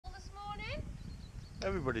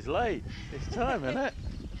Everybody's late. It's time, isn't it?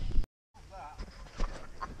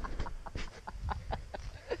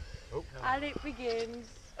 Oh. And it begins.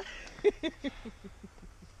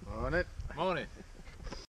 Morning. Morning.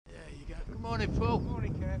 Yeah, you go. Good morning, Paul.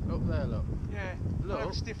 Morning, Kev. Up there, look. Yeah. Look. I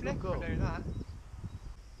have a stiff neck for doing that.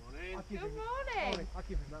 Good morning. I'll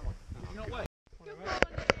give him that one. Did you not wait? Good morning.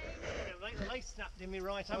 The lace snapped in my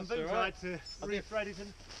right hand That's boot. all right.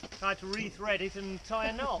 I had to rethread it and tie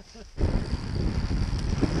a knot.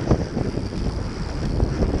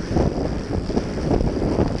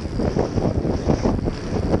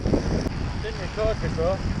 Didn't record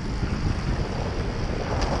before.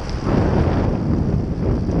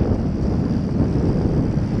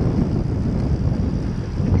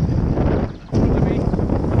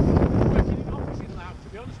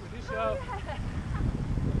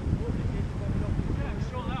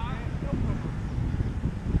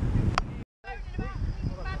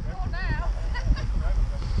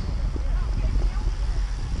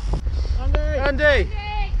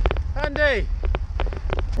 Andy!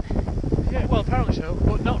 Yeah, well, apparently so,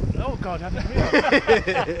 but not. Oh God, I haven't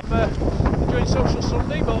realised. Doing Social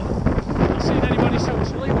Sunday, but not seeing anybody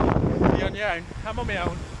socially. You on your own? I'm on my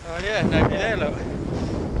own. Oh yeah, nobody there, look.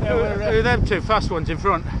 Yeah, Who are them two fast ones in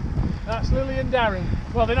front? That's Lily and Darren.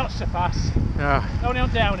 Well, they're not so fast. Oh. Only on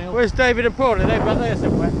downhill. Where's David and Paul? Are they back there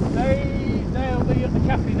somewhere? They'll be at the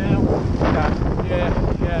cafe now.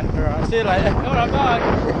 Yeah. Alright, see you later. Alright, bye.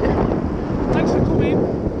 Thanks for coming.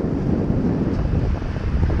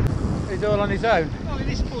 He's all on his own. Well, he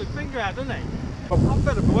needs to pull his finger out, doesn't he? I'm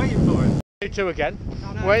better for waiting for him. You two again.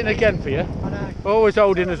 I know. Waiting again for you. I know. Always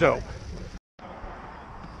holding us up.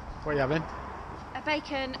 What are you having? A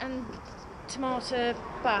bacon and tomato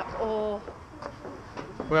bap or...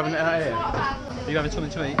 We're having it out here. Are you having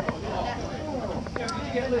something to eat?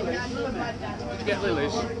 Did you get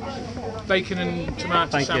Lily's? Bacon and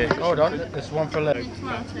tomato Thank sandwich. you. Hold on, there's one for Lily.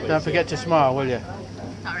 Don't forget to smile, will you?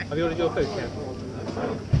 Have you ordered your food, Kev?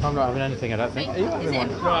 I'm not having anything, I don't think. Are you having one?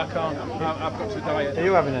 No, I can't. I've got to diet. Are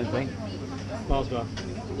you having anything? Miles well.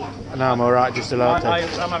 No, I'm alright, just a latte.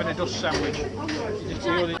 I'm having a dust sandwich.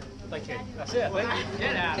 Thank you. That's it, I think.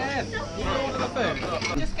 Yeah.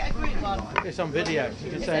 Just get a green one. It's on video,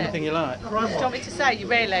 you can say anything you like. Do you want me to say, you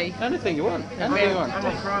really? Anything you want, anything you want.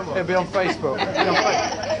 It'll be on Facebook. It'll be on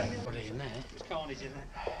Facebook. What is in there? It's carnage in there.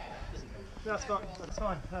 That's fine. That's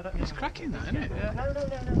fine. It's cracking that, isn't it? No.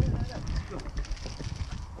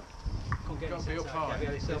 It's got to be up high.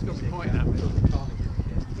 It's got to be pointing at me.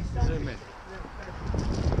 Zoom in.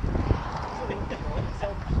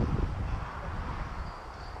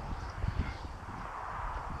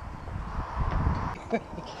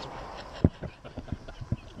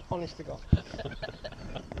 Honest to God.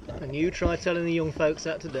 And you try telling the young folks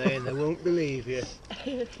that today and they won't believe you.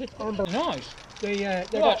 Nice. They're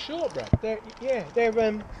What, shortbread? they're 8.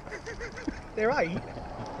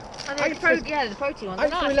 And then the protein ones.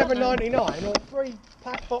 Eight for £11.99 or 3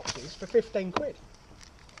 pack boxes for 15 quid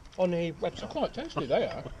on the website. Quite tasty, they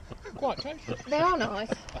are. Quite tasty. They are nice.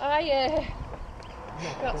 I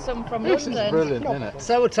got some from This London. is brilliant, isn't it?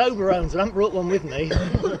 So are Toblerones, and I haven't brought one with me.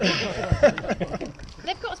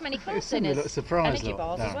 They've got as many carbs in Somebody as looks surprised. energy Look.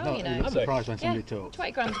 bars No, as well, not, you you know. look surprised when somebody talks.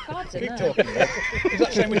 20 grams of carbs in Keep there. talking. Is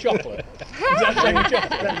that same with chocolate?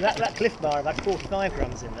 that Cliff Bar, about 45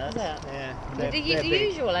 grams in there. Is it? Yeah. The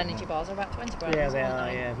usual energy bars are about 20 grams. Yeah, they aren't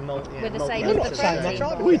are, yeah. With the same They're as not the same, protein I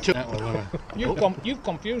tried bar. We took that one. You've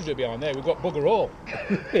confused her behind there. We've got bugger all.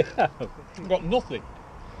 We've got nothing.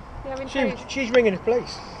 She's ringing the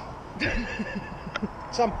police.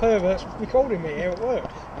 Some pervert's recording me here at work.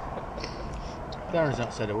 Darren's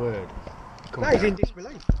not said a word. No, he's in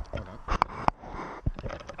disbelief.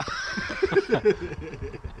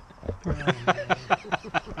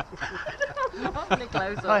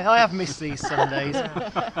 I have missed these Sundays.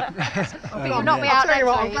 People knock me out I'll tell you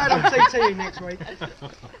what, I'm next glad I'm TTing next week.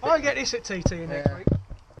 I'll get this at TTing next week.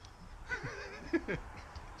 Yeah,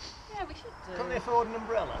 we should do. Can't they afford an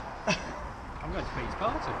umbrella? I'm going to Pete's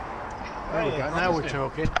party. There you go, now we're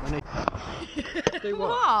talking. Do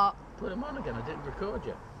What? Put them on again, I didn't record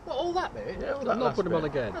you. What, all that bit? Yeah, all that I'm not last putting them on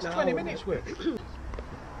bit. again. That's 20 minutes worth.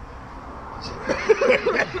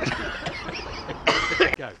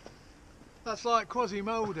 Go. That's like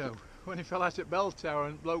Quasimodo when he fell out at Bell Tower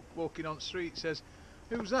and bloke walking on the street says,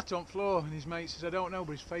 "Who's that on floor?" And his mate says, "I don't know,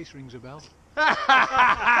 but his face rings a bell."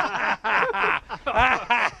 I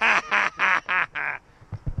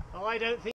don't think